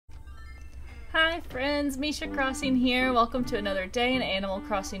Hi friends, Misha Crossing here. Welcome to another day in Animal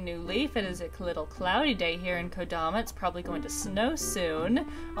Crossing New Leaf. It is a little cloudy day here in Kodama. It's probably going to snow soon.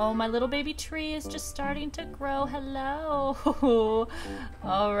 Oh, my little baby tree is just starting to grow. Hello!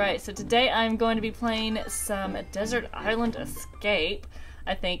 Alright, so today I'm going to be playing some Desert Island Escape.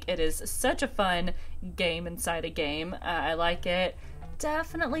 I think it is such a fun game inside a game. I like it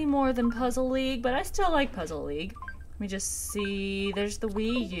definitely more than Puzzle League, but I still like Puzzle League. Let me just see, there's the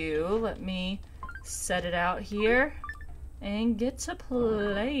Wii U. Let me set it out here and get to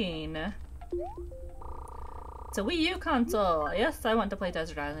playing. It's a Wii U console. Yes, I want to play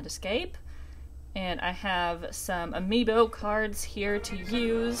Desert Island Escape. And I have some amiibo cards here to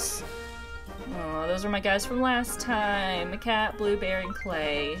use. Oh, those are my guys from last time. Cat, Blueberry, and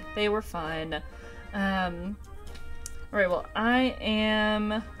Clay. They were fun. Alright, well, I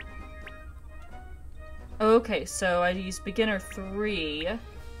am... Okay, so I used beginner 3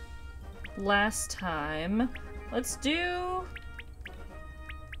 last time. Let's do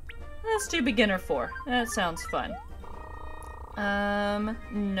beginner 4. That sounds fun.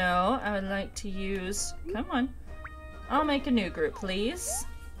 No, I would like to use, come on. I'll make a new group, please.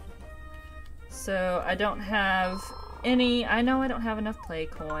 So I don't have any, I know I don't have enough play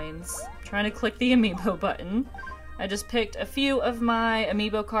coins. I'm trying to click the amiibo button. I just picked a few of my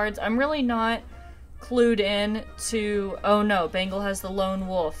amiibo cards. I'm really not clued in to, oh no, Bangle has the lone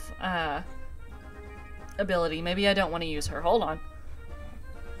wolf ability. Maybe I don't want to use her. Hold on.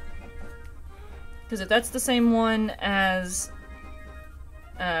 Because if that's the same one as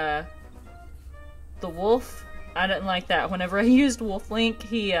the wolf, I didn't like that. Whenever I used Wolf Link,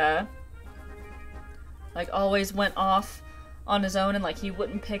 he like always went off on his own and like he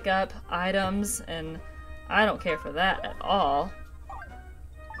wouldn't pick up items, and I don't care for that at all.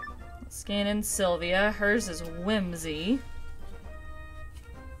 Scan in Sylvia. Hers is Whimsy.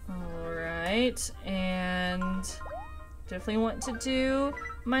 Alright, and definitely want to do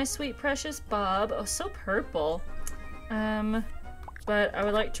my sweet precious Bob. Oh, so purple. But I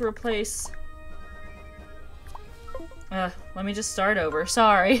would like to replace... let me just start over.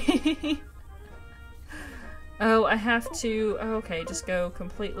 Sorry. Oh, I have to... Oh, okay, just go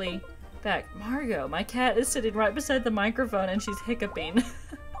completely back. Margot, my cat is sitting right beside the microphone and she's hiccuping.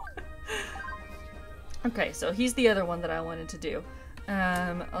 Okay, so he's the other one that I wanted to do.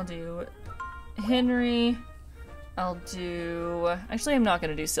 I'll do Henry. I'll do... Actually, I'm not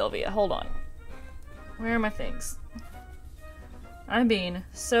going to do Sylvia. Hold on. Where are my things? I'm being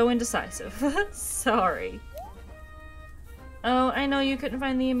so indecisive. Sorry. Oh, I know you couldn't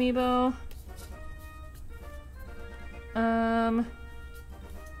find the amiibo. Who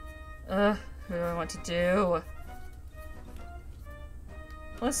do I want to do?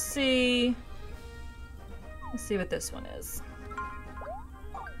 Let's see... Let's see what this one is.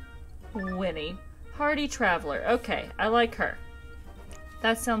 Winnie. Hardy Traveler. Okay, I like her.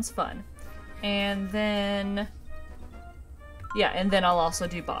 That sounds fun. And then... Yeah, and then I'll also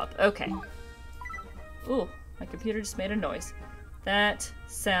do Bob. Okay. Ooh, my computer just made a noise. That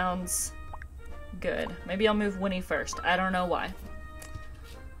sounds good. Maybe I'll move Winnie first. I don't know why.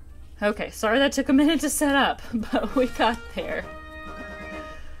 Okay, sorry that took a minute to set up, but we got there.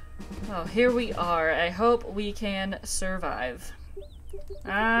 Oh, here we are. I hope we can survive.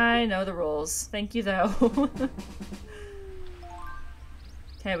 I know the rules. Thank you, though.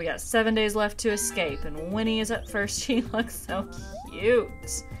 Okay, we got 7 days left to escape, and Winnie is up first. She looks so cute.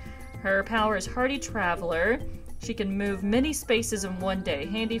 Her power is Hardy Traveler. She can move many spaces in one day.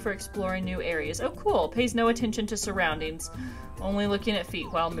 Handy for exploring new areas. Oh, cool. Pays no attention to surroundings. Only looking at feet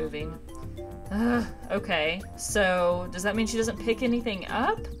while moving. Okay, so does that mean she doesn't pick anything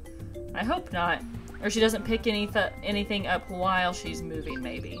up? I hope not. Or she doesn't pick anything up while she's moving,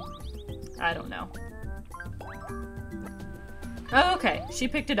 maybe. I don't know. Oh, okay. She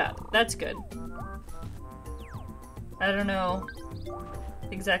picked it up. That's good. I don't know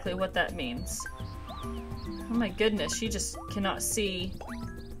exactly what that means. Oh my goodness, she just cannot see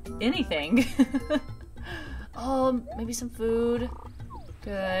anything. Oh, maybe some food.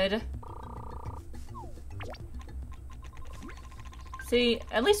 Good. See,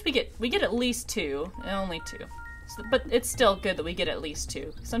 at least we get at least 2, and only 2. So, but it's still good that we get at least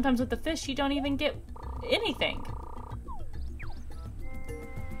 2. Sometimes with the fish, you don't even get anything.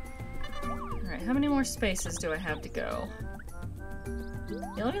 Alright, how many more spaces do I have to go?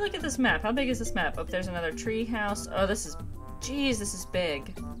 Yeah, let me look at this map. How big is this map? Oh, there's another tree house. Oh, this is... Jeez, this is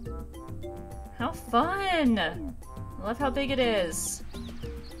big. How fun! I love how big it is.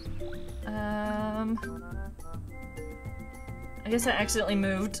 I guess I accidentally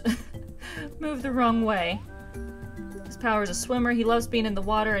moved the wrong way. His power is a swimmer. He loves being in the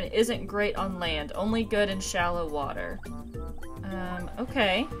water and isn't great on land. Only good in shallow water.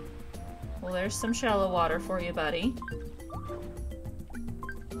 Okay. Well, there's some shallow water for you, buddy.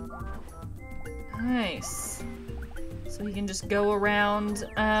 Nice. So he can just go around,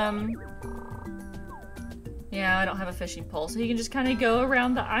 yeah, I don't have a fishing pole, so he can just kind of go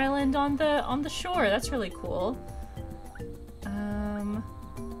around the island on the shore. That's really cool.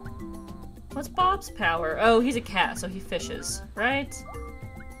 What's Bob's power? Oh, he's a cat, so he fishes, right?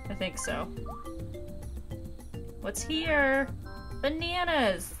 I think so. What's here?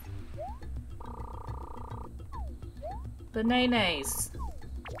 Bananas! Bananas.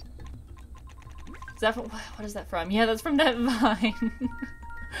 Is that from, what is that from? Yeah, that's from that vine.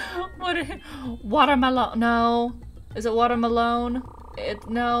 Watermelon? No. Is it watermelon?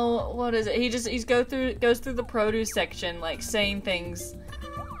 No. What is it? He goes through the produce section, like saying things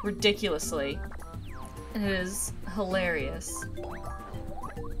ridiculously. It is hilarious.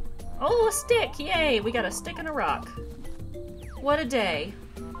 Oh, a stick! Yay! We got a stick and a rock. What a day.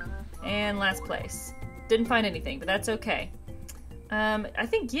 And last place. Didn't find anything, but that's okay. I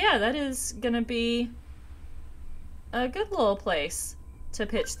think, yeah, that is gonna be a good little place to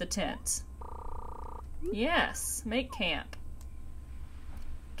pitch the tent. Yes, make camp.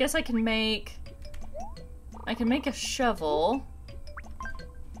 Guess I can make a shovel.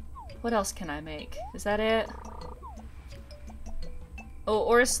 What else can I make? Is that it? Oh,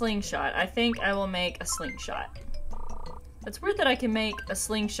 or a slingshot. I think I will make a slingshot. It's weird that I can make a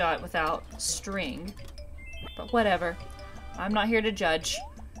slingshot without string, but whatever. I'm not here to judge.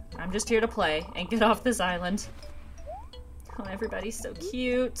 I'm just here to play and get off this island. Oh, everybody's so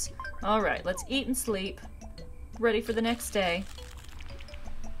cute. Alright, let's eat and sleep. Ready for the next day.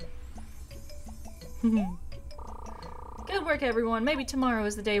 Good work, everyone. Maybe tomorrow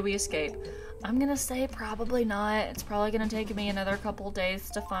is the day we escape. I'm gonna say probably not. It's probably gonna take me another couple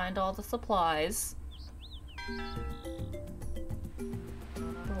days to find all the supplies.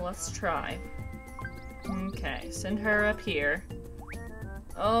 But let's try. Okay, send her up here.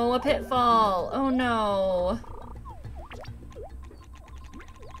 Oh, a pitfall! Oh no!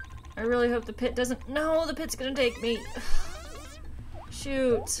 I really hope the pit doesn't— No, the pit's gonna take me!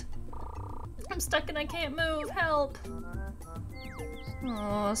 Shoot! I'm stuck and I can't move! Help!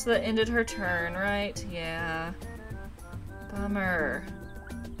 Oh, so that ended her turn, right? Yeah. Bummer.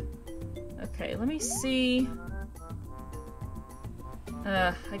 Okay, let me see.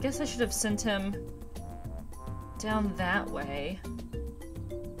 I guess I should have sent him down that way.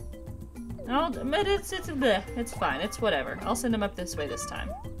 Oh, but it's bleh. It's fine. It's whatever. I'll send him up this way this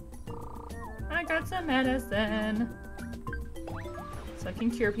time. I got some medicine. So I can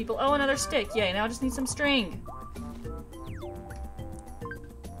cure people. Oh, another stick. Yay, now I just need some string.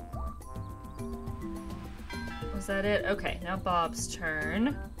 Was that it? Okay, now Bob's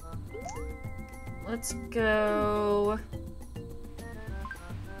turn. Let's go...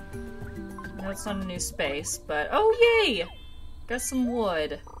 No, it's not a new space, but... Oh, yay! Got some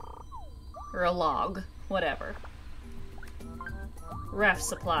wood. Or a log. Whatever. Raft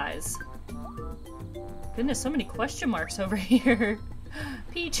supplies. Goodness, so many question marks over here.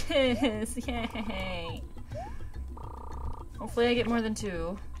 Peaches! Yay! Hopefully I get more than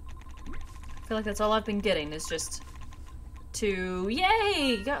 2. I feel like that's all I've been getting, is just 2.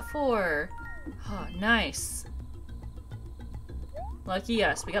 Yay! Got 4. Oh, nice. Lucky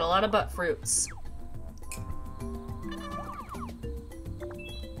us, we got a lot of butt fruits.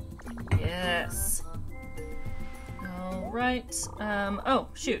 Yes. Alright. Oh,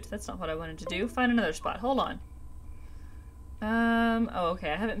 shoot, that's not what I wanted to do. Find another spot. Hold on. Oh,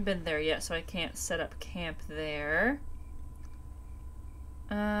 okay, I haven't been there yet, so I can't set up camp there.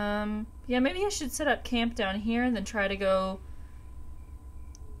 Yeah, maybe I should set up camp down here and then try to go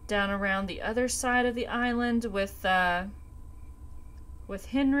down around the other side of the island with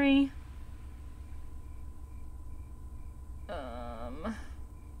Henry.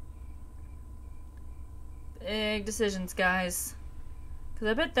 Big decisions, guys. Because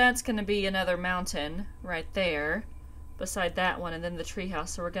I bet that's going to be another mountain right there beside that one, and then the treehouse,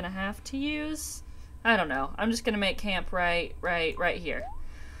 so we're going to have to use... I don't know. I'm just going to make camp right here.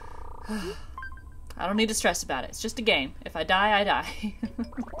 I don't need to stress about it. It's just a game. If I die, I die.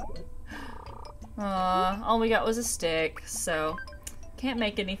 All we got was a stick, so can't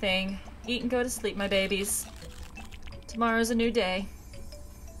make anything. Eat and go to sleep, my babies. Tomorrow's a new day.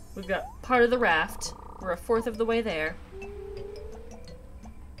 We've got part of the raft. We're a 1/4 of the way there.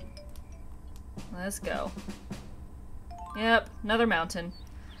 Let's go. Yep, another mountain.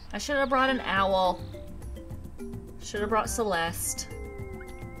 I should have brought an owl. Should have brought Celeste.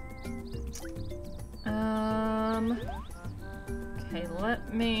 Okay,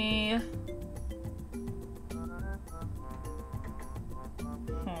 let me...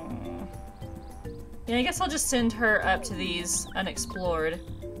 Yeah, I guess I'll just send her up to these unexplored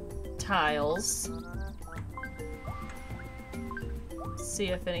tiles. See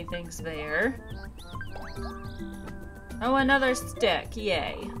if anything's there. Oh, another stick.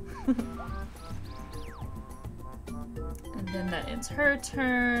 Yay. And then that ends her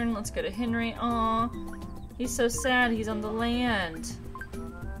turn. Let's go to Henry. Aw, he's so sad. He's on the land.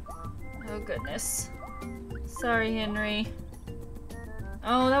 Oh, goodness. Sorry, Henry.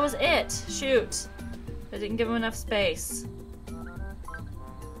 Oh, that was it. Shoot. I didn't give him enough space.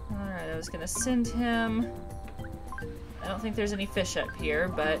 Alright, I was gonna send him... I don't think there's any fish up here,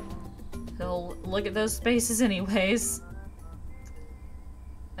 but he'll look at those spaces anyways.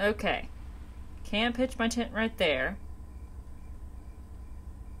 Okay. Can't pitch my tent right there.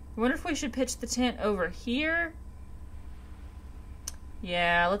 I wonder if we should pitch the tent over here?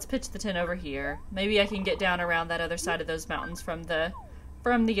 Yeah, let's pitch the tent over here. Maybe I can get down around that other side of those mountains from the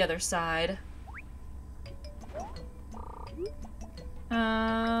other side.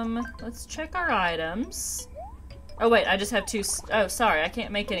 Let's check our items. Oh wait, I just have two. Oh, sorry, I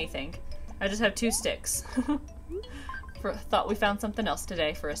can't make anything. I just have 2 sticks. Thought we found something else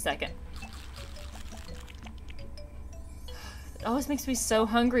today for a second. It always makes me so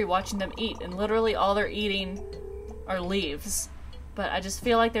hungry watching them eat, and literally all they're eating are leaves. But I just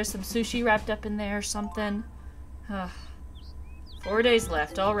feel like there's some sushi wrapped up in there or something. 4 days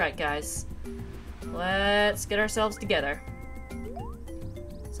left. Alright, guys. Let's get ourselves together.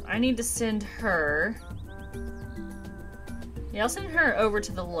 So I need to send her... Yeah, I'll send her over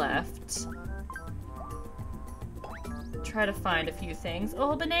to the left. Try to find a few things.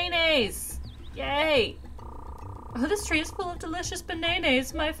 Oh, bananas! Yay! Oh, this tree is full of delicious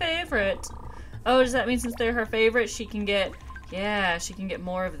bananas, my favorite. Oh, does that mean since they're her favorite, she can get... Yeah, she can get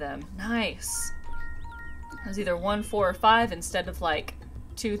more of them. Nice. It was either 1, 4, or 5 instead of like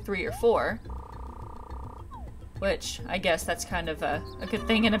 2, 3, or 4. Which, I guess that's kind of a good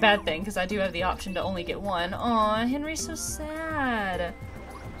thing and a bad thing, because I do have the option to only get 1. Aw, Henry's so sad.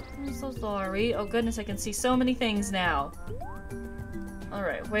 I'm so sorry. Oh goodness, I can see so many things now.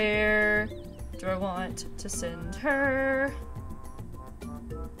 Alright, where do I want to send her?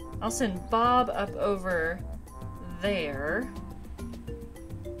 I'll send Bob up over there.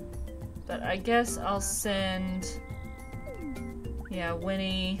 But I guess I'll send... Yeah,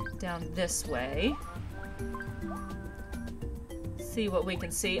 Winnie down this way. See what we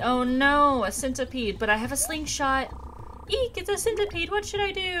can see. Oh no, a centipede, but I have a slingshot. Eek, it's a centipede. What should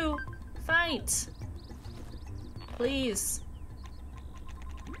I do? Fight. Please.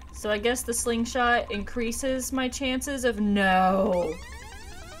 So I guess the slingshot increases my chances of... No.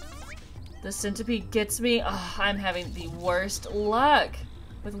 The centipede gets me. Oh, I'm having the worst luck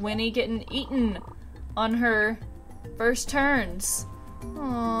with Winnie getting eaten on her first turns.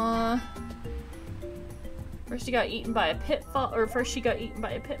 Aww. First she got eaten by a pitfall, or first she got eaten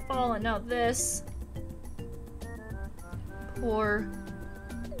by a pitfall, and now this. Poor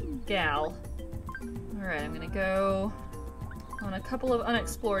gal. Alright, I'm gonna go on a couple of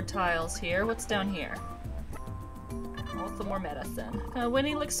unexplored tiles here. What's down here? Oh, some more medicine.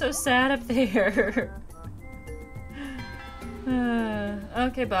 Winnie looks so sad up there.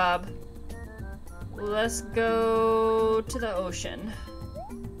 Okay, Bob. Let's go to the ocean.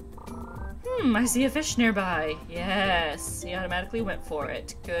 I see a fish nearby. Yes, he automatically went for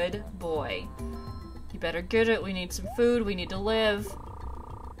it. Good boy. You better get it. We need some food. We need to live.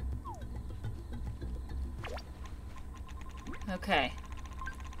 Okay.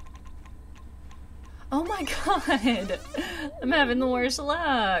 Oh my god! I'm having the worst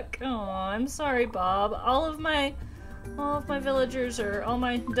luck. Oh, I'm sorry, Bob. All of my villagers, or all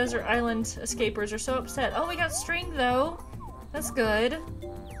my desert island escapers are so upset. Oh, we got string though. That's good.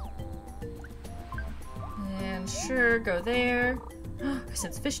 And sure, go there. I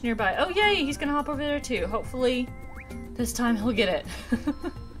sense fish nearby. Oh yay, he's gonna hop over there too. Hopefully, this time he'll get it.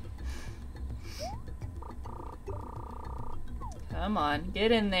 Come on,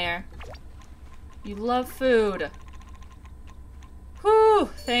 get in there. You love food. Whew,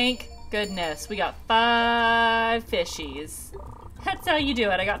 thank goodness. We got 5 fishies. That's how you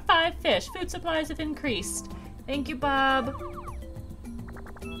do it. I got 5 fish. Food supplies have increased. Thank you, Bob.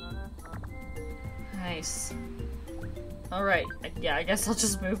 Nice. Alright, yeah, I guess I'll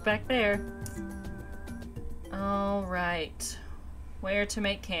just move back there. Alright. Where to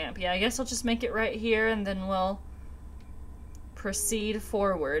make camp? Yeah, I guess I'll just make it right here and then we'll proceed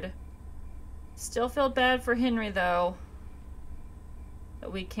forward. Still feel bad for Henry though.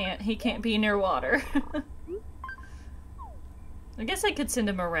 But he can't be near water. I guess I could send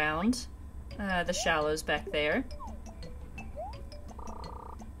him around the shallows back there.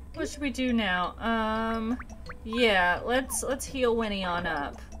 What should we do now? Yeah, let's heal Winnie on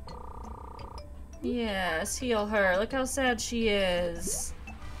up. Yes, heal her. Look how sad she is.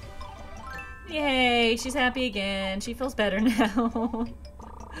 Yay, she's happy again. She feels better now.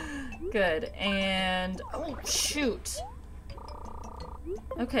 Good, and... oh, shoot.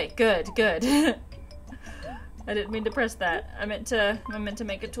 Okay, good, good. I didn't mean to press that. I meant to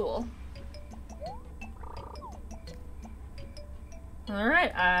make a tool.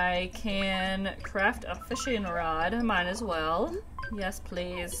 Alright, I can craft a fishing rod. Might as well. Yes,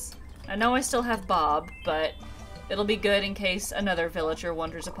 please. I know I still have Bob, but it'll be good in case another villager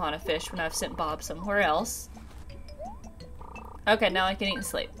wanders upon a fish when I've sent Bob somewhere else. Okay, now I can eat and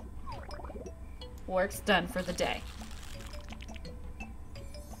sleep. Work's done for the day.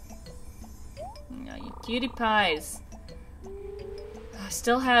 Oh, you cutie pies. I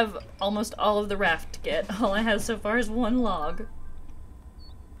still have almost all of the raft to get. All I have so far is one log.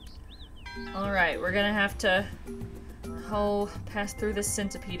 Alright, we're gonna have to pass through this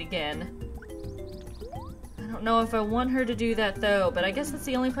centipede again. I don't know if I want her to do that though, but I guess that's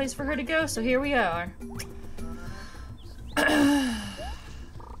the only place for her to go, so here we are.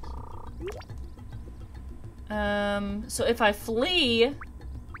 So if I flee...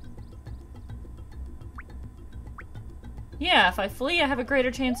 yeah, if I flee, I have a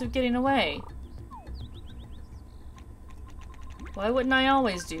greater chance of getting away. Why wouldn't I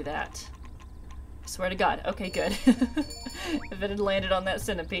always do that? I swear to God. Okay, good. If it had landed on that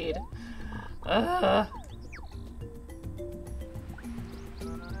centipede. Oh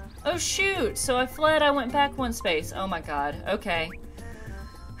shoot! So I fled, I went back one space. Oh my God. Okay.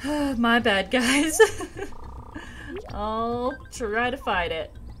 My bad, guys. I'll try to fight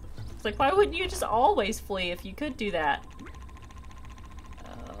it. It's like, why wouldn't you just always flee if you could do that?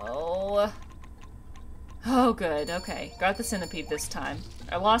 Oh. Oh, good. Okay. Got the centipede this time.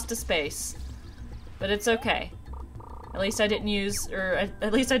 I lost a space. But it's okay. At least I didn't use, or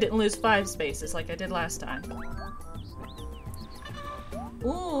at least I didn't lose 5 spaces like I did last time.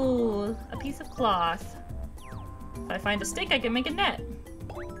 Ooh, a piece of cloth. If I find a stick, I can make a net.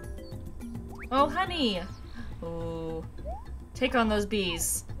 Oh, honey! Ooh. Take on those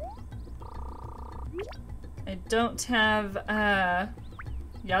bees. I don't have, yeah,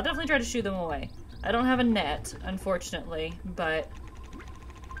 I'll definitely try to shoo them away. I don't have a net, unfortunately, but...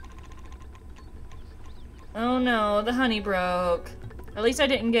 oh no, the honey broke. At least I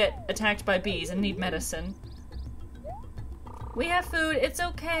didn't get attacked by bees and need medicine. We have food, it's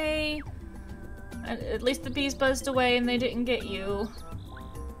okay. At least the bees buzzed away and they didn't get you.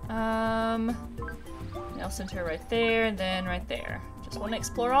 I'll send her right there, and then right there. Just want to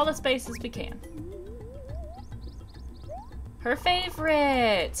explore all the spaces we can. Her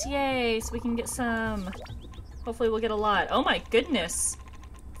favorite! Yay, so we can get some. Hopefully we'll get a lot. Oh my goodness!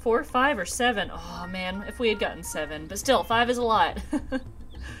 4, 5, or 7. Oh man, if we had gotten 7. But still, 5 is a lot.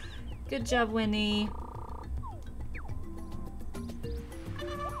 Good job, Winnie.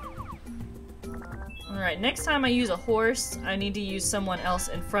 Alright, next time I use a horse, I need to use someone else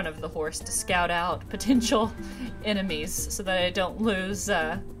in front of the horse to scout out potential enemies so that I don't lose,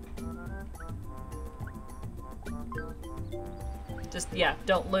 don't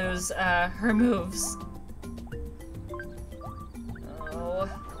lose, her moves. Oh,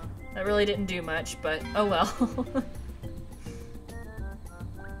 that really didn't do much, but oh well.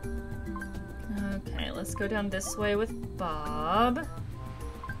 Okay, let's go down this way with Bob.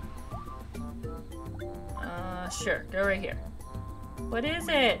 Sure, go right here. What is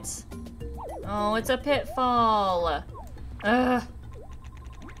it? Oh, it's a pitfall. Ugh.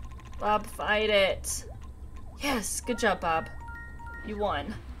 Bob, fight it. Yes, good job, Bob. You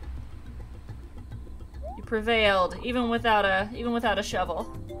won. You prevailed, even without a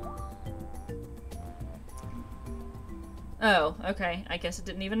shovel. Oh, okay. I guess it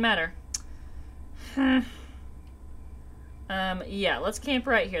didn't even matter. Yeah, let's camp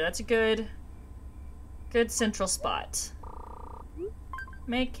right here. That's a good central spot.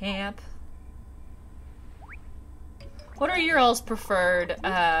 Make camp. What are your all's preferred,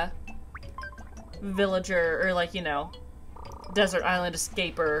 villager, or like, you know, desert island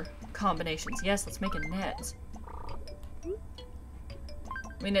escaper combinations? Yes, let's make a net.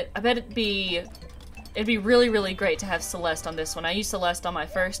 I mean, I bet it'd be really, really great to have Celeste on this one. I used Celeste on my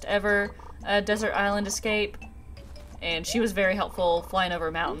first ever desert island escape, and she was very helpful flying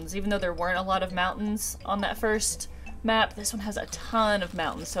over mountains. Even though there weren't a lot of mountains on that first map, this one has a ton of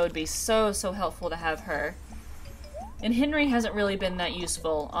mountains, so it'd be so, so helpful to have her. And Henry hasn't really been that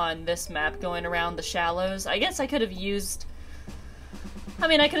useful on this map, going around the shallows. I guess I could have used I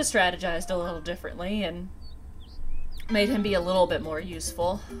mean, I could have strategized a little differently and made him be a little bit more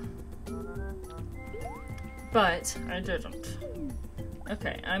useful. But I didn't.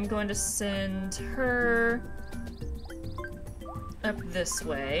 Okay, I'm going to send her up this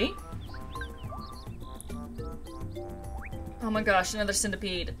way. Oh my gosh, another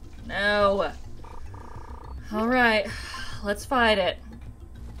centipede. No. Alright, let's fight it.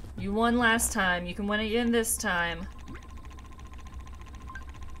 You won last time, you can win again this time.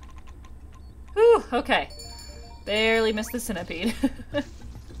 Whew, okay. Barely missed the centipede.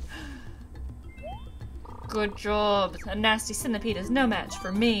 Good job. A nasty centipede is no match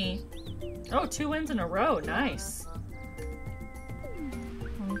for me. Oh, 2 wins in a row. Nice.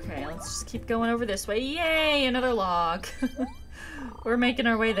 Okay, let's just keep going over this way. Yay! Another log. We're making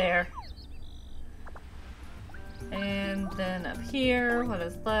our way there. And then up here, what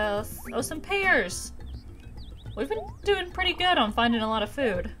is this? Oh, some pears! We've been doing pretty good on finding a lot of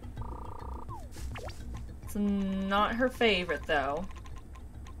food. It's not her favorite, though.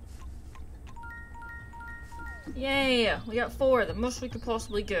 Yay! We got 4, the most we could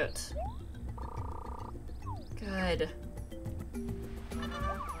possibly get. Good.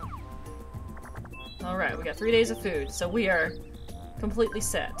 Alright, we got 3 days of food, so we are completely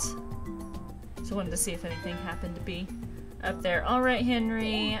set. Just wanted to see if anything happened to be up there. Alright,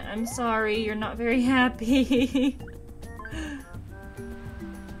 Henry, I'm sorry, you're not very happy.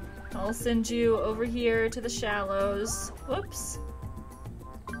 I'll send you over here to the shallows. Whoops.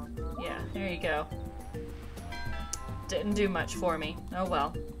 Yeah, there you go. Didn't do much for me. Oh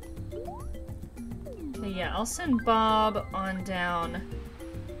well. Okay, yeah, I'll send Bob on down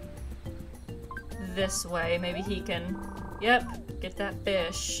this way. Maybe he can, yep, get that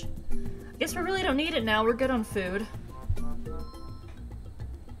fish. I guess we really don't need it now. We're good on food.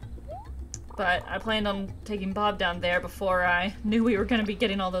 But I planned on taking Bob down there before I knew we were going to be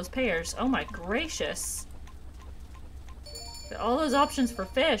getting all those pears. Oh my gracious. Got all those options for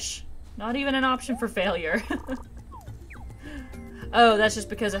fish. Not even an option for failure. Oh, that's just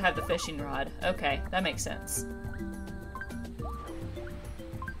because I have the fishing rod. Okay, that makes sense.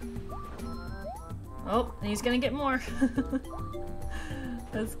 Oh, he's gonna get more.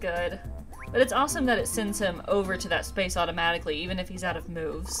 That's good. But it's awesome that it sends him over to that space automatically, even if he's out of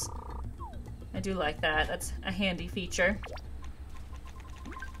moves. I do like that. That's a handy feature.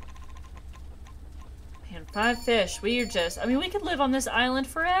 Man, 5 fish. We are just... I mean, we could live on this island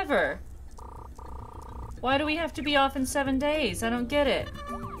forever. Why do we have to be off in 7 days? I don't get it.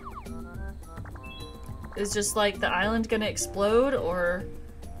 Is just like the island gonna explode or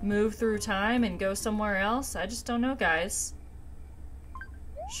move through time and go somewhere else? I just don't know, guys.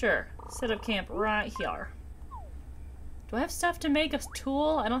 Sure. Set up camp right here. Do I have stuff to make a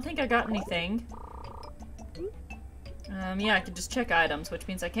tool? I don't think I got anything. Yeah, I can just check items, which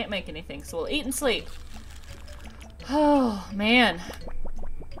means I can't make anything, so we'll eat and sleep. Oh, man.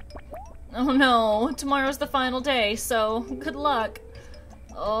 Oh no, tomorrow's the final day, so good luck.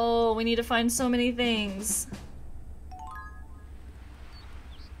 Oh, we need to find so many things.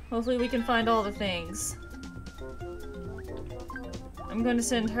 Hopefully we can find all the things. I'm going to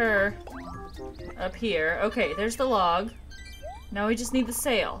send her up here. Okay, there's the log. Now we just need the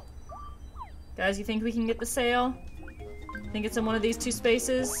sail. Guys, you think we can get the sail? Think it's in one of these 2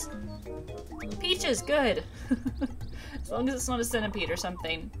 spaces? Peaches, good! As long as it's not a centipede or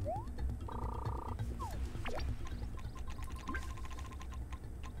something.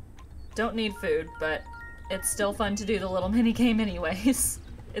 Don't need food, but it's still fun to do the little mini game anyways.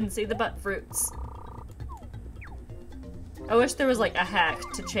 And see the butt fruits. I wish there was like a hack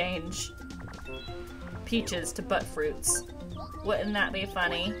to change peaches to butt fruits. Wouldn't that be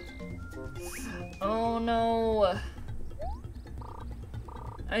funny? Oh no.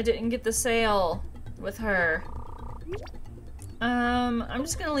 I didn't get the sail with her. I'm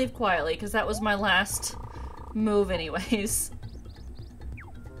just gonna leave quietly because that was my last move anyways.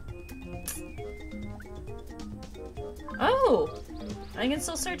 Oh! I can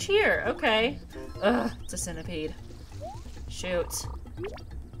still search here. Okay. Ugh, it's a centipede. Shoot.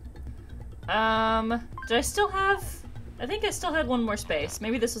 Did I still have... I think I still had one more space.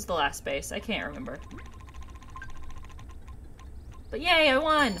 Maybe this was the last space. I can't remember. But yay, I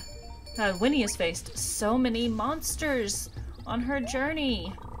won! God, Winnie has faced so many monsters on her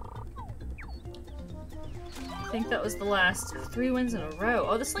journey. I think that was the last 3 wins in a row.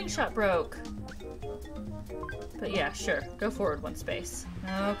 Oh, the slingshot broke. But yeah, sure. Go forward 1 space.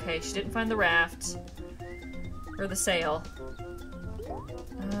 Okay, she didn't find the raft. Or the sail.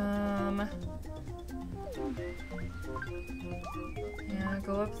 Yeah,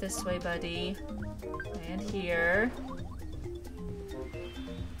 go up this way, buddy. And here.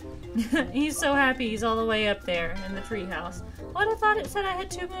 He's so happy he's all the way up there in the treehouse. What? I thought it said I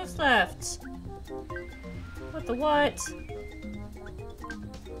had 2 moves left. What the what?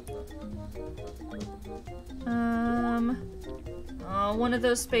 Oh, one of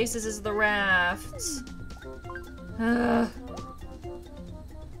those spaces is the raft.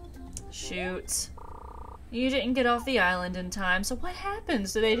 Shoot. You didn't get off the island in time, so what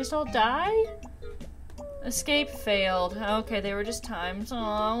happens? Do they just all die? Escape failed. Okay, they were just timed.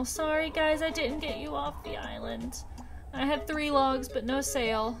 Oh, sorry guys, I didn't get you off the island. I had 3 logs, but no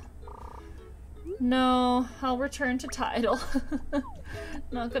sail. No, I'll return to Tidal.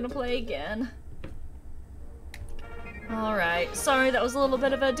 Not gonna play again. Alright, sorry that was a little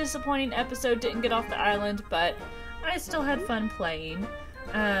bit of a disappointing episode, didn't get off the island, but I still had fun playing.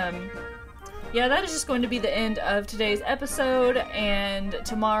 Yeah, that is just going to be the end of today's episode, and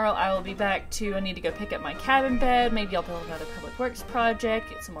tomorrow I will be back to, I need to go pick up my cabin bed, maybe I'll build another public works project,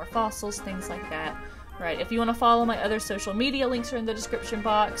 get some more fossils, things like that. Right, if you want to follow my other social media, links are in the description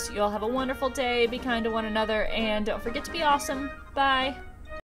box. You all have a wonderful day, be kind to one another, and don't forget to be awesome. Bye!